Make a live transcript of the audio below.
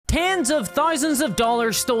Tens of thousands of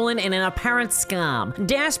dollars stolen in an apparent scam,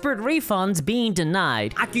 desperate refunds being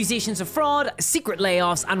denied, accusations of fraud, secret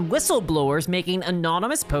layoffs, and whistleblowers making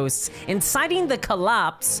anonymous posts inciting the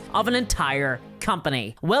collapse of an entire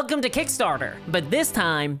company. Welcome to Kickstarter, but this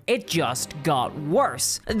time it just got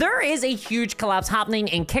worse. There is a huge collapse happening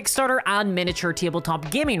in Kickstarter and miniature tabletop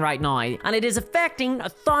gaming right now, and it is affecting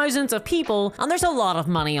thousands of people, and there's a lot of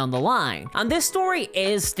money on the line. And this story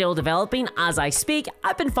is still developing as I speak.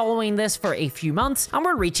 I've been following this for a few months, and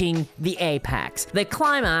we're reaching the apex, the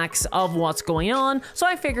climax of what's going on, so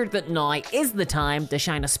I figured that now is the time to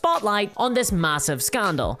shine a spotlight on this massive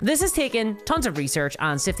scandal. This has taken tons of research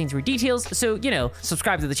and sifting through details, so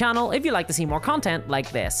subscribe to the channel if you'd like to see more content like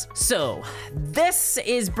this. So, this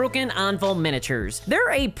is Broken Anvil Miniatures.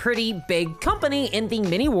 They're a pretty big company in the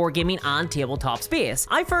mini wargaming and tabletop space.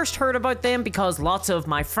 I first heard about them because lots of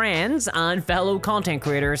my friends and fellow content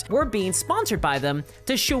creators were being sponsored by them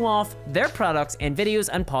to show off their products in videos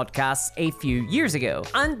and podcasts a few years ago.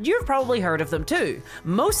 And you've probably heard of them too,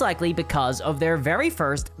 most likely because of their very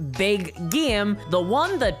first big game, the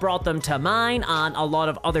one that brought them to mine and a lot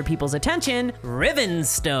of other people's attention,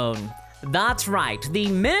 Rivenstone. That's right,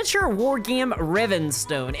 the miniature wargame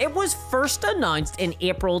Rivenstone. It was first announced in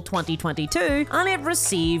April 2022, and it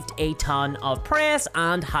received a ton of press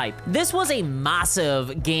and hype. This was a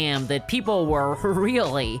massive game that people were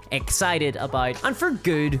really excited about, and for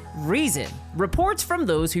good reason. Reports from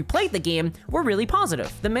those who played the game were really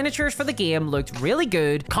positive. The miniatures for the game looked really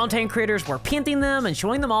good, content creators were painting them and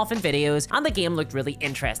showing them off in videos, and the game looked really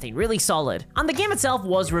interesting, really solid. And the game itself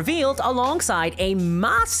was revealed alongside a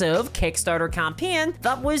massive Kickstarter campaign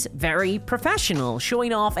that was very professional,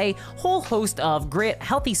 showing off a whole host of great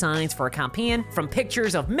healthy signs for a campaign, from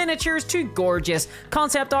pictures of miniatures to gorgeous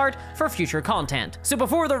concept art for future content. So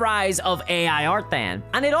before the rise of AI art then.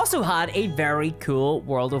 And it also had a very cool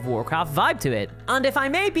World of Warcraft vibe to it. And if I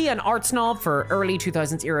may be an art snob for early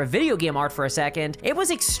 2000s era video game art for a second, it was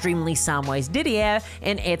extremely Samwise Didier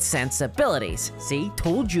in its sensibilities. See,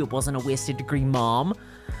 told you it wasn't a wasted degree, mom.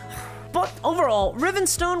 But overall,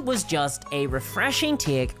 Rivenstone was just a refreshing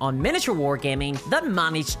take on miniature wargaming that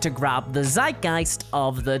managed to grab the zeitgeist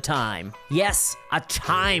of the time. Yes, a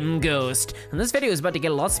time ghost. And this video is about to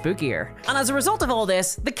get a lot spookier. And as a result of all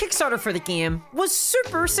this, the Kickstarter for the game was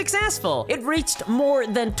super successful. It reached more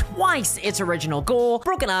than twice its original goal.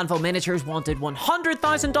 Broken Anvil Miniatures wanted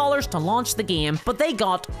 $100,000 to launch the game, but they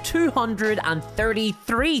got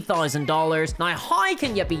 $233,000. Now, how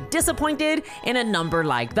can you be disappointed in a number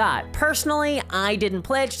like that? Personally, I didn't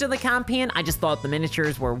pledge to the campaign. I just thought the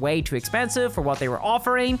miniatures were way too expensive for what they were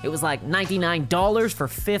offering. It was like $99 for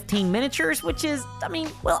 15 miniatures, which is, I mean,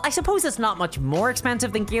 well, I suppose it's not much more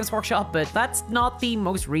expensive than Games Workshop, but that's not the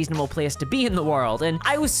most reasonable place to be in the world. And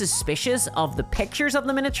I was suspicious of the pictures of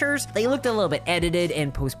the miniatures. They looked a little bit edited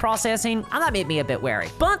in post-processing, and that made me a bit wary.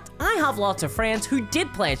 But I have lots of friends who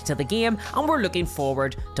did pledge to the game and were looking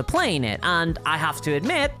forward to playing it. And I have to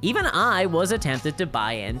admit, even I was tempted to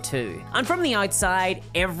buy in too. And from the outside,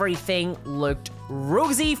 everything looked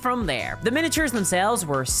rosy from there. The miniatures themselves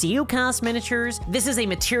were CO cast miniatures. This is a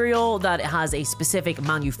material that has a specific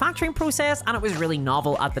manufacturing process, and it was really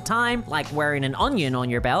novel at the time, like wearing an onion on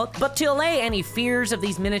your belt. But to allay any fears of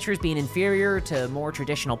these miniatures being inferior to more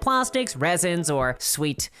traditional plastics, resins, or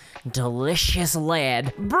sweet, delicious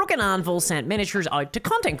lead, Broken Anvil sent miniatures out to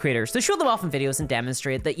content creators to show them off in videos and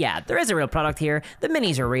demonstrate that, yeah, there is a real product here, the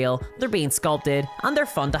minis are real, they're being sculpted, and they're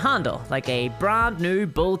fun to handle, like a brand new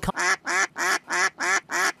bull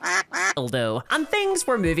dildo. And things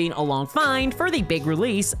were moving along fine for the big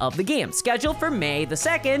release of the game, scheduled for May the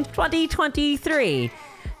 2nd, 2023.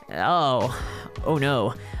 Oh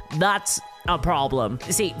no, that's a problem.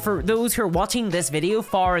 See, for those who are watching this video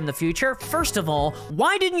far in the future, first of all,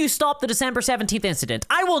 why didn't you stop the December 17th incident?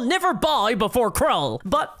 I will never bow before Krull.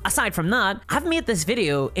 But aside from that, I've made this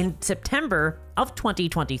video in September of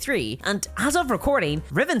 2023, and as of recording,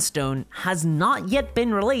 Rivenstone has not yet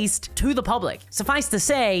been released to the public. Suffice to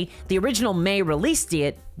say, the original May release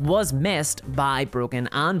date was missed by Broken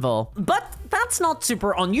Anvil. But that's not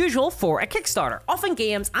super unusual for a Kickstarter. Often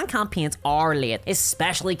games and campaigns are late,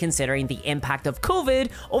 especially considering the impact of COVID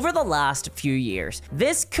over the last few years.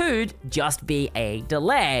 This could just be a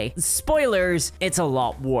delay. Spoilers, it's a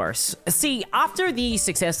lot worse. See, after the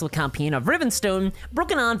successful campaign of Rivenstone,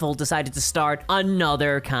 Broken Anvil decided to start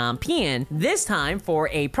another campaign, this time for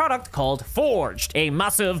a product called Forged, a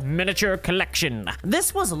massive miniature collection.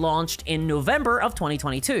 This was launched in November of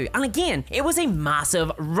 2022, and again, it was a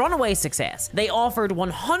massive runaway success. yes, they offered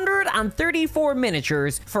 134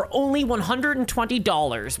 miniatures for only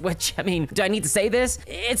 $120, which, I mean, do I need to say this?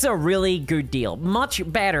 It's a really good deal, much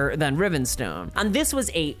better than Rivenstone. And this was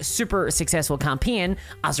a super successful campaign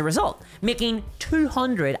as a result, making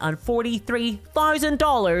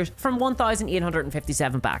 $243,000 from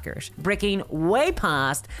 1,857 backers, breaking way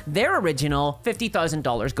past their original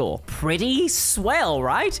 $50,000 goal. Pretty swell,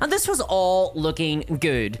 right? And this was all looking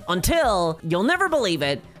good until, you'll never believe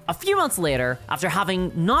it, a few months later, after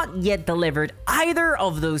having not yet delivered either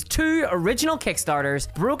of those two original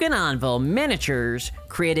Kickstarters, Broken Anvil Miniatures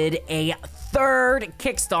created a third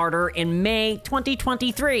Kickstarter in May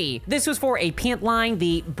 2023. This was for a paint line,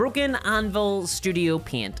 the Broken Anvil Studio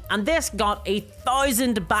Paint, and this got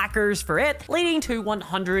 1,000 backers for it, leading to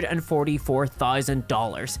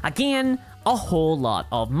 $144,000. Again, a whole lot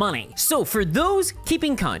of money. So for those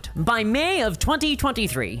keeping count, by May of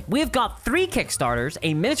 2023, we've got 3 Kickstarters,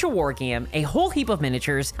 a miniature war game, a whole heap of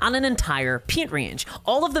miniatures, and an entire paint range,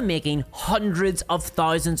 all of them making hundreds of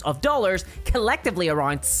thousands of dollars, collectively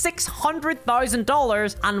around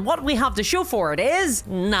 $600,000, and what we have to show for it is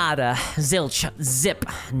nada, zilch, zip,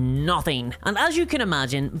 nothing. And as you can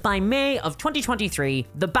imagine, by May of 2023,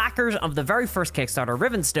 the backers of the very first Kickstarter,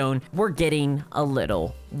 Rivenstone, were getting a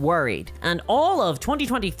little worried. And all of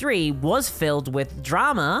 2023 was filled with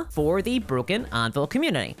drama for the Broken Anvil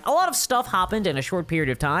community. A lot of stuff happened in a short period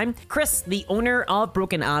of time. Chris, the owner of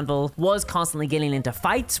Broken Anvil, was constantly getting into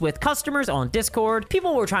fights with customers on Discord.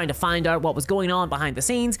 People were trying to find out what was going on behind the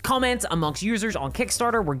scenes. Comments amongst users on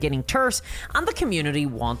Kickstarter were getting terse, and the community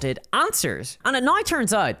wanted answers. And it now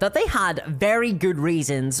turns out that they had very good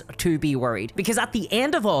reasons to be worried, because at the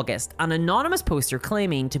end of August, an anonymous poster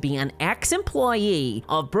claiming to be an ex-employee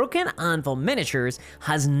of Broken Anvil Miniatures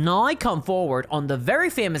has now come forward on the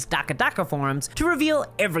very famous Daka forums to reveal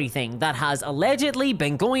everything that has allegedly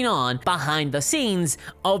been going on behind the scenes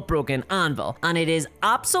of Broken Anvil. And it is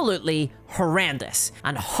absolutely horrendous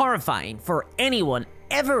and horrifying for anyone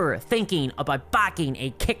ever thinking about backing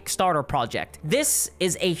a Kickstarter project. This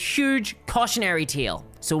is a huge cautionary tale.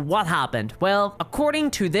 So what happened? Well,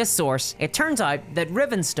 according to this source, it turns out that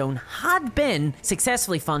Rivenstone had been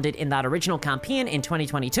successfully funded in that original campaign in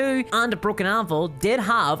 2022, and Broken Anvil did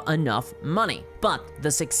have enough money. But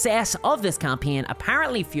the success of this campaign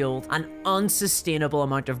apparently fueled an unsustainable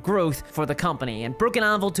amount of growth for the company, and Broken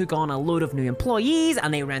Anvil took on a load of new employees,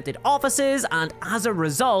 and they rented offices, and as a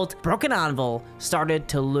result, Broken Anvil started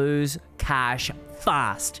to lose cash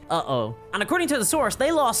fast. And according to the source,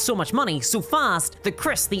 they lost so much money so fast that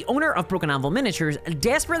Chris, the owner of Broken Anvil Miniatures,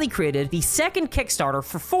 desperately created the second Kickstarter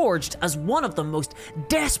for Forged as one of the most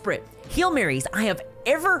desperate Hail Marys I have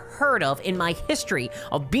ever heard of in my history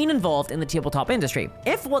of being involved in the tabletop industry.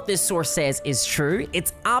 If what this source says is true,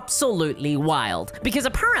 it's absolutely wild, because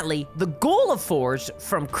apparently the goal of Forged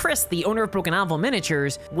from Chris, the owner of Broken Anvil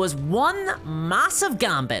Miniatures, was one massive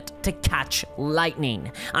gambit to catch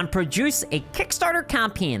lightning and produce a Kickstarter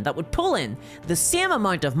campaign that would pull in the same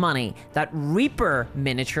amount of money that Reaper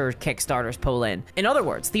miniature Kickstarters pull in. In other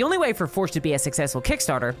words, the only way for Forged to be a successful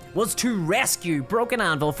Kickstarter was to rescue Broken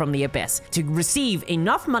Anvil from the abyss, to receive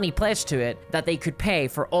enough money pledged to it that they could pay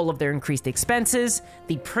for all of their increased expenses,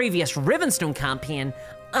 the previous Rivenstone campaign,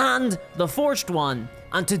 and the Forged one.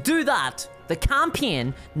 And to do that, the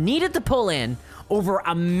campaign needed to pull in over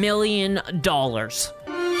 $1 million.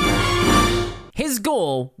 His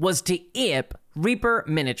goal was to ape Reaper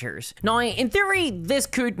Miniatures. Now, in theory, this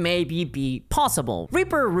could maybe be possible.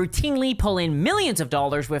 Reaper routinely pull in millions of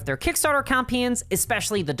dollars with their Kickstarter campaigns,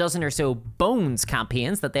 especially the dozen or so Bones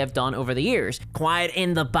campaigns that they've done over the years. Quiet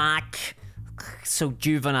in the Back, so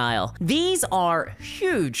juvenile. These are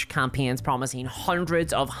huge campaigns promising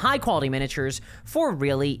hundreds of high-quality miniatures for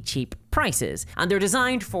really cheap prices, and they're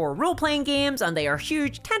designed for role-playing games, and they are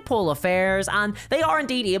huge tentpole affairs, and they are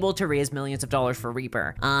indeed able to raise millions of dollars for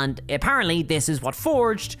Reaper. And apparently this is what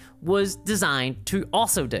Forged was designed to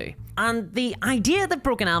also do. And the idea that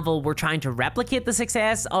Broken Anvil were trying to replicate the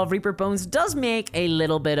success of Reaper Bones does make a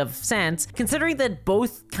little bit of sense, considering that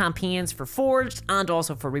both campaigns for Forged and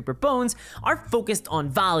also for Reaper Bones are focused on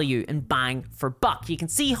value and bang for buck. You can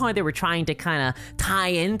see how they were trying to kind of tie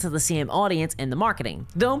into the same audience in the marketing.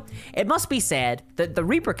 Though, it must be said that the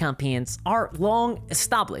Reaper campaigns are long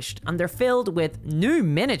established, and they're filled with new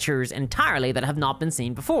miniatures entirely that have not been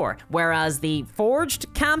seen before, whereas the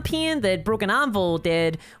Forged campaign that Broken Anvil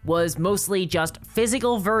did was mostly just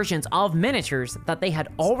physical versions of miniatures that they had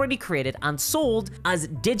already created and sold as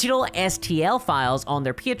digital STL files on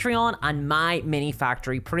their Patreon and My Mini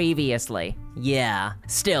Factory previously. Yeah.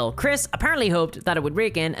 Still, Chris apparently hoped that it would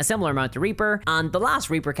rake in a similar amount to Reaper, and the last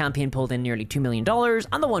Reaper campaign pulled in nearly $2 million,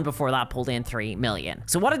 and the one before before that pulled in $3 million.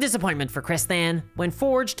 So what a disappointment for Chris then, when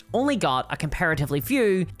Forged only got a comparatively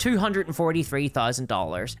few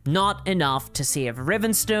 $243,000. Not enough to save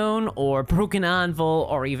Rivenstone or Broken Anvil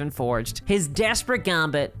or even Forged. His desperate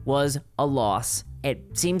gambit was a loss.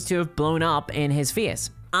 It seems to have blown up in his face.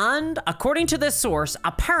 And according to this source,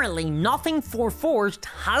 apparently nothing for Forged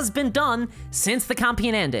has been done since the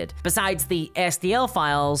campaign ended, besides the STL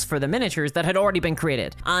files for the miniatures that had already been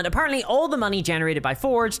created. And apparently all the money generated by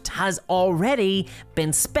Forged has already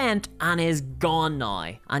been spent and is gone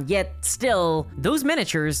now. And yet still, those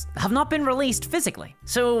miniatures have not been released physically.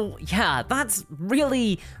 So yeah, that's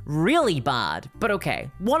really, really bad. But okay,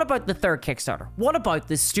 what about the third Kickstarter? What about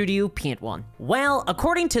the Studio Paint one? Well,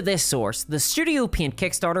 according to this source, the Studio Paint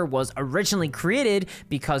Kickstarter was originally created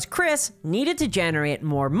because Chris needed to generate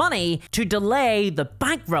more money to delay the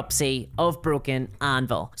bankruptcy of Broken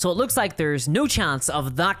Anvil. So it looks like there's no chance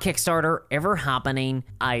of that Kickstarter ever happening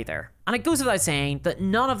either. And it goes without saying that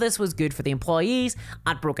none of this was good for the employees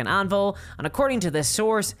at Broken Anvil, and according to this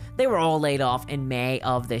source, they were all laid off in May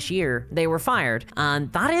of this year. They were fired,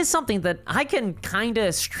 and that is something that I can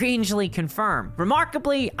kinda strangely confirm.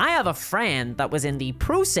 Remarkably, I have a friend that was in the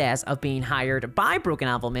process of being hired by Broken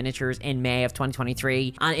Anvil Miniatures in May of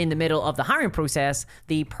 2023, and in the middle of the hiring process,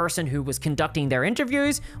 the person who was conducting their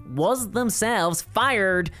interviews was themselves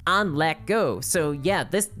fired and let go. So yeah,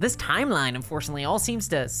 this timeline unfortunately all seems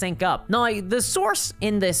to sync up. Now, the source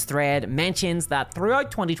in this thread mentions that throughout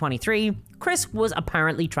 2023, Chris was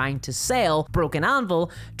apparently trying to sell Broken Anvil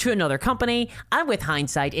to another company, and with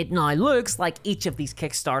hindsight, it now looks like each of these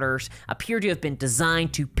Kickstarters appear to have been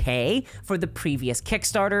designed to pay for the previous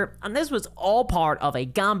Kickstarter, and this was all part of a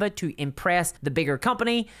gambit to impress the bigger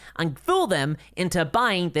company and fool them into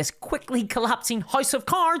buying this quickly collapsing house of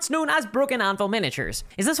cards known as Broken Anvil Miniatures.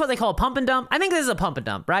 Is this what they call a pump and dump? I think this is a pump and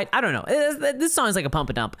dump, right? I don't know. This sounds like a pump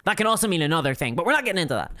and dump. That can also mean another thing, but we're not getting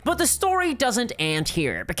into that. But the story doesn't end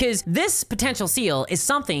here, because this potential seal is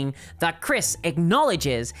something that Chris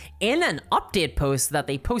acknowledges in an update post that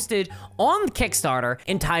they posted on Kickstarter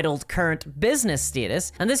entitled Current Business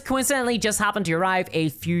Status, and this coincidentally just happened to arrive a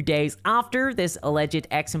few days after this alleged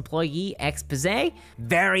ex-employee expose.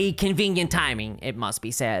 Very convenient timing, it must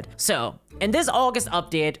be said. So, in this August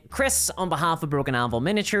update, Chris, on behalf of Broken Anvil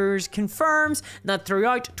Miniatures, confirms that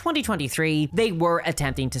throughout 2023, they were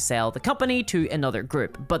attempting to sell the company to another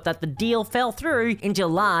group, but that the deal fell through in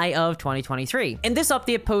July of 2023. In this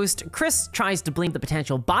update post, Chris tries to blame the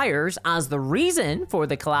potential buyers as the reason for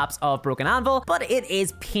the collapse of Broken Anvil, but it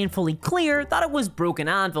is painfully clear that it was Broken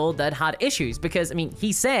Anvil that had issues, because, I mean,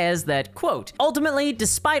 he says that, quote, "Ultimately,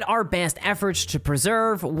 despite our best efforts to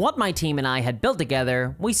preserve what my team and I had built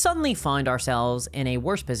together, we suddenly found ourselves in a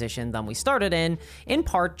worse position than we started in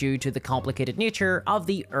part due to the complicated nature of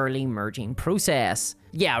the early merging process."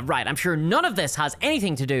 Yeah, right, I'm sure none of this has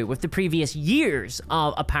anything to do with the previous years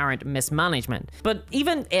of apparent mismanagement. But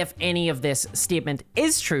even if any of this statement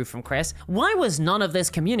is true from Chris, why was none of this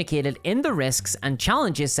communicated in the risks and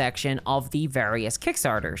challenges section of the various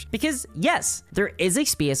Kickstarters? Because yes, there is a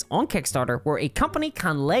space on Kickstarter where a company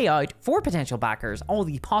can lay out for potential backers all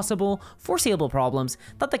the possible foreseeable problems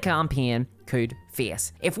that the campaign could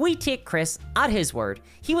face. If we take Chris at his word,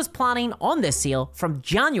 he was planning on this sale from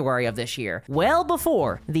January of this year, well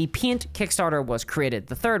before the Paint Kickstarter was created,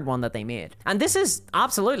 the third one that they made. And this is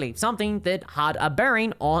absolutely something that had a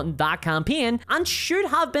bearing on that campaign and should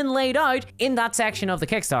have been laid out in that section of the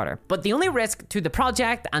Kickstarter. But the only risk to the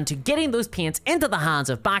project and to getting those paints into the hands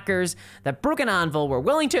of backers that Broken Anvil were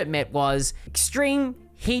willing to admit was extreme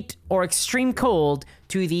heat or extreme cold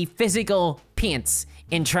to the physical paints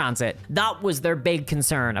in transit. That was their big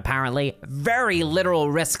concern, apparently. Very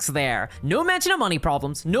literal risks there. No mention of money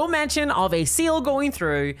problems, no mention of a seal going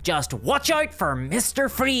through, just watch out for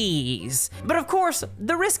Mr. Freeze. But of course,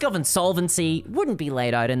 the risk of insolvency wouldn't be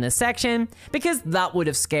laid out in this section, because that would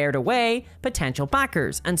have scared away potential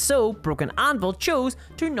backers, and so Broken Anvil chose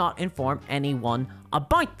to not inform anyone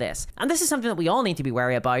about this. And this is something that we all need to be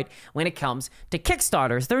wary about when it comes to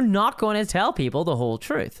Kickstarters. They're not going to tell people the whole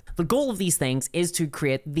truth. The goal of these things is to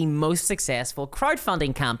create the most successful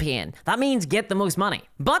crowdfunding campaign. That means get the most money.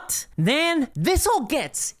 But then this all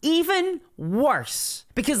gets even worse.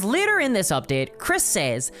 Because later in this update, Chris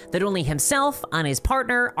says that only himself and his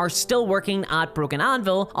partner are still working at Broken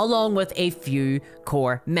Anvil, along with a few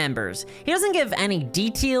core members. He doesn't give any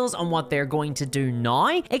details on what they're going to do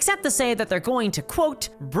now, except to say that they're going to, quote,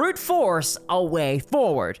 brute force a way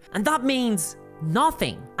forward. And that means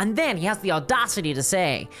nothing. And then he has the audacity to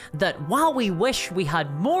say that while we wish we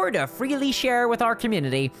had more to freely share with our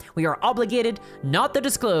community, we are obligated not to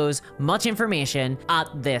disclose much information at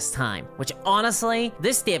this time. Which honestly,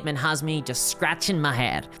 this statement has me just scratching my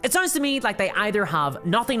head. It sounds to me like they either have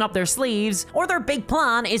nothing up their sleeves, or their big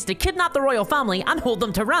plan is to kidnap the royal family and hold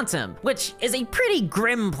them to ransom, which is a pretty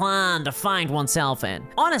grim plan to find oneself in.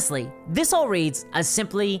 Honestly, this all reads as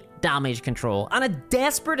simply damage control and a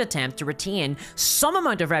desperate attempt to retain some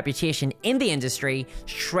amount of reputation in the industry,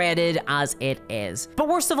 shredded as it is. But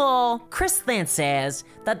worst of all, Chris then says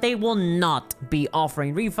that they will not be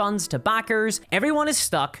offering refunds to backers. Everyone is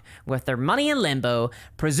stuck with their money in limbo,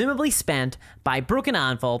 presumably spent by Broken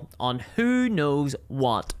Anvil on who knows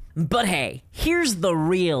what. But hey, here's the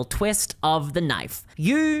real twist of the knife.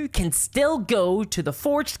 You can still go to the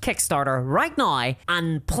Forged Kickstarter right now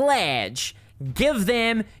and pledge. Give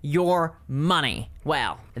them your money.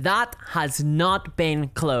 Well, that has not been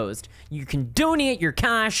closed. You can donate your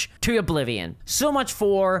cash to oblivion. So much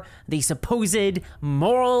for the supposed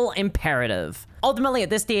moral imperative. Ultimately, at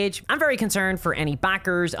this stage, I'm very concerned for any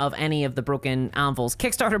backers of any of the Broken Anvil's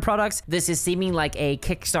Kickstarter products. This is seeming like a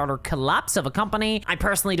Kickstarter collapse of a company. I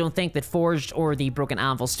personally don't think that Forged or the Broken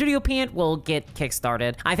Anvil Studio Paint will get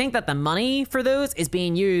kickstarted. I think that the money for those is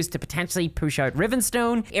being used to potentially push out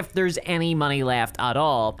Rivenstone if there's any money left at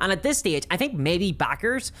all. And at this stage, I think maybe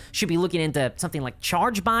backers should be looking into something like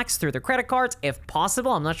chargebacks through their credit cards if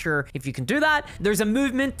possible. I'm not sure if you can do that. There's a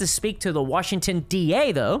movement to speak to the Washington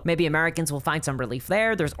DA though. Maybe Americans will find some relief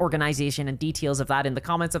there. There's organization and details of that in the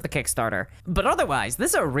comments of the Kickstarter. But otherwise,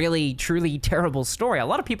 this is a really, truly terrible story. A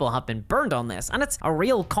lot of people have been burned on this, and it's a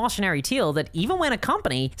real cautionary tale that even when a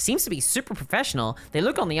company seems to be super professional, they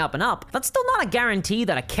look on the up and up, that's still not a guarantee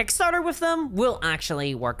that a Kickstarter with them will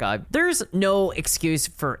actually work out. There's no excuse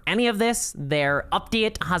for any of this. Their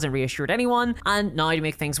update hasn't reassured anyone, and now to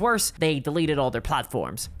make things worse, they deleted all their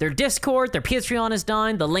platforms. Their Discord, their Patreon is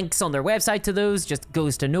down, the links on their website to those just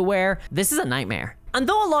goes to nowhere. This is a nightmare. And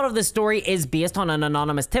though a lot of this story is based on an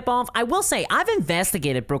anonymous tip-off, I will say I've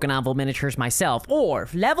investigated Broken Anvil Miniatures myself, or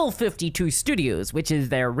Level 52 Studios, which is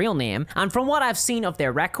their real name, and from what I've seen of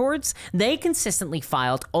their records, they consistently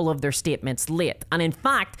filed all of their statements late. And in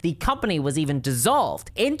fact, the company was even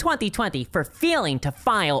dissolved in 2020 for failing to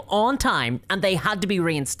file on time, and they had to be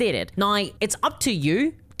reinstated. Now, it's up to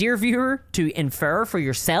you, dear viewer, to infer for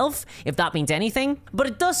yourself if that means anything, but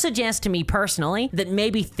it does suggest to me personally that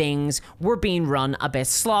maybe things were being run a bit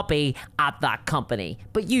sloppy at that company,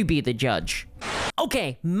 but you be the judge.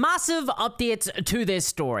 Okay, massive updates to this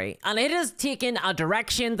story, and it has taken a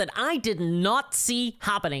direction that I did not see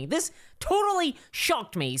happening. This totally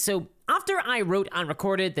shocked me. So after I wrote and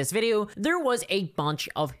recorded this video, there was a bunch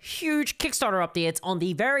of huge Kickstarter updates on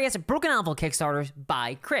the various Broken Anvil Kickstarters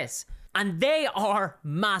by Chris. And they are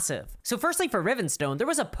massive. So firstly, for Rivenstone, there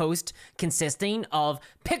was a post consisting of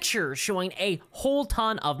pictures showing a whole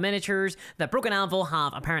ton of miniatures that Broken Anvil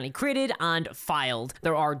have apparently created and filed.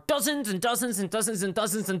 There are dozens and dozens and dozens and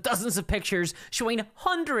dozens and dozens of pictures showing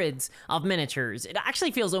hundreds of miniatures. It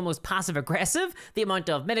actually feels almost passive-aggressive, the amount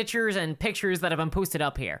of miniatures and pictures that have been posted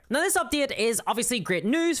up here. Now, this update is obviously great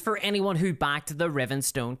news for anyone who backed the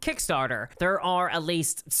Rivenstone Kickstarter. There are at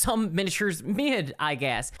least some miniatures made, I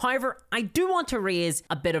guess. However, I do want to raise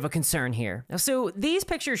a bit of a concern here. So these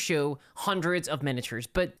pictures show hundreds of miniatures,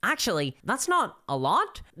 but actually that's not a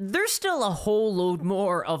lot. There's still a whole load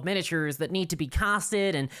more of miniatures that need to be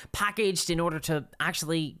casted and packaged in order to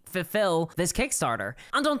actually fulfill this Kickstarter.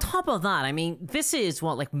 And on top of that, I mean, this is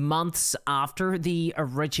what, like months after the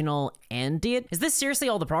original end date? Is this seriously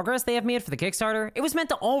all the progress they have made for the Kickstarter? It was meant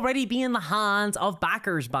to already be in the hands of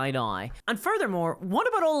backers by now. And furthermore, what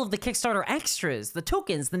about all of the Kickstarter extras, the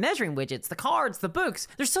tokens, the measuring widgets, the cards, the books?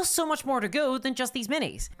 There's still so much more to go than just these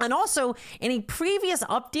minis. And also, in a previous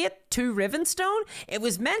update to Rivenstone, it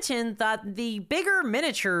was mentioned that the bigger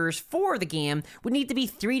miniatures for the game would need to be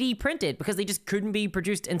 3D printed because they just couldn't be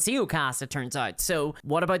produced in COcast, it turns out. So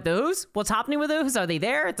what about those? What's happening with those? Are they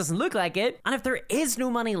there? It doesn't look like it. And if there is no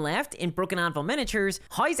money left in Broken Anvil Miniatures,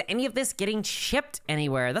 how is any of this getting shipped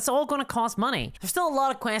anywhere? That's all going to cost money. There's still a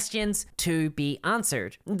lot of questions to be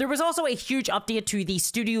answered. There was also a huge update to the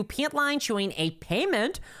Studio Paint line showing a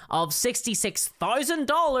payment of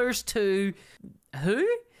 $66,000 to who?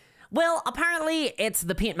 Well, apparently it's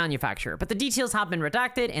the paint manufacturer, but the details have been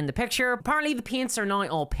redacted in the picture. Apparently the paints are now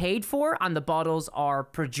all paid for and the bottles are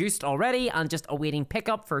produced already and just awaiting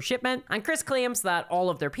pickup for shipment. And Chris claims that all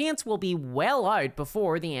of their paints will be well out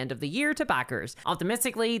before the end of the year to backers.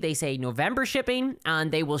 Optimistically, they say November shipping,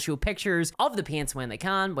 and they will show pictures of the paints when they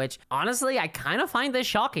can, which honestly, I kind of find this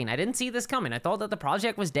shocking. I didn't see this coming. I thought that the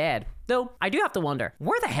project was dead. Though, I do have to wonder,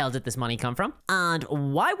 where the hell did this money come from? And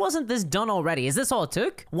why wasn't this done already? Is this all it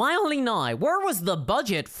took? Why only now? Where was the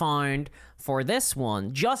budget found for this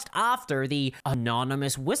one just after the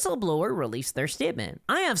anonymous whistleblower released their statement?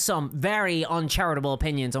 I have some very uncharitable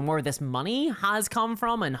opinions on where this money has come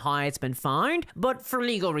from and how it's been found, but for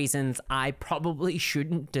legal reasons, I probably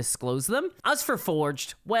shouldn't disclose them. As for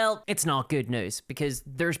Forged, well, it's not good news because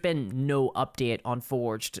there's been no update on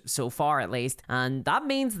Forged so far at least, and that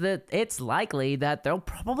means that it's likely that there'll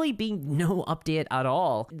probably be no update at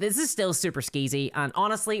all. This is still super skeezy, and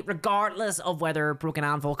honestly, regardless of whether Broken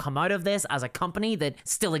Anvil come out of this as a company that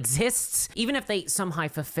still exists, even if they somehow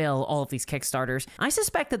fulfill all of these Kickstarters, I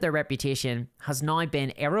suspect that their reputation has now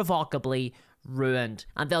been irrevocably ruined,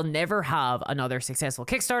 and they'll never have another successful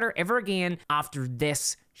Kickstarter ever again after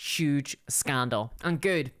this huge scandal. And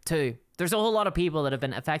good, too. There's a whole lot of people that have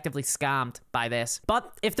been effectively scammed by this.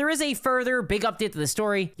 But if there is a further big update to the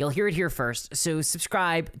story, you'll hear it here first, so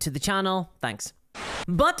subscribe to the channel. Thanks.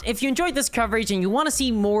 But if you enjoyed this coverage and you want to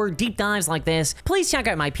see more deep dives like this, please check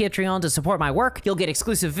out my Patreon to support my work. You'll get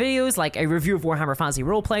exclusive videos like a review of Warhammer Fantasy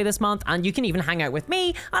Roleplay this month, and you can even hang out with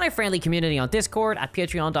me and a friendly community on Discord at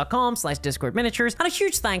patreon.com/discordminiatures. And a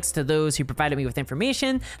huge thanks to those who provided me with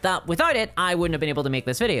information that without it, I wouldn't have been able to make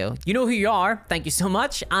this video. You know who you are, thank you so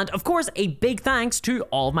much. And of course, a big thanks to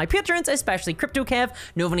all of my patrons, especially CryptoKev,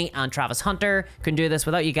 Novany, and Travis Hunter. Couldn't do this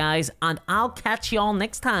without you guys, and I'll catch y'all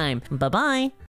next time. Bye-bye.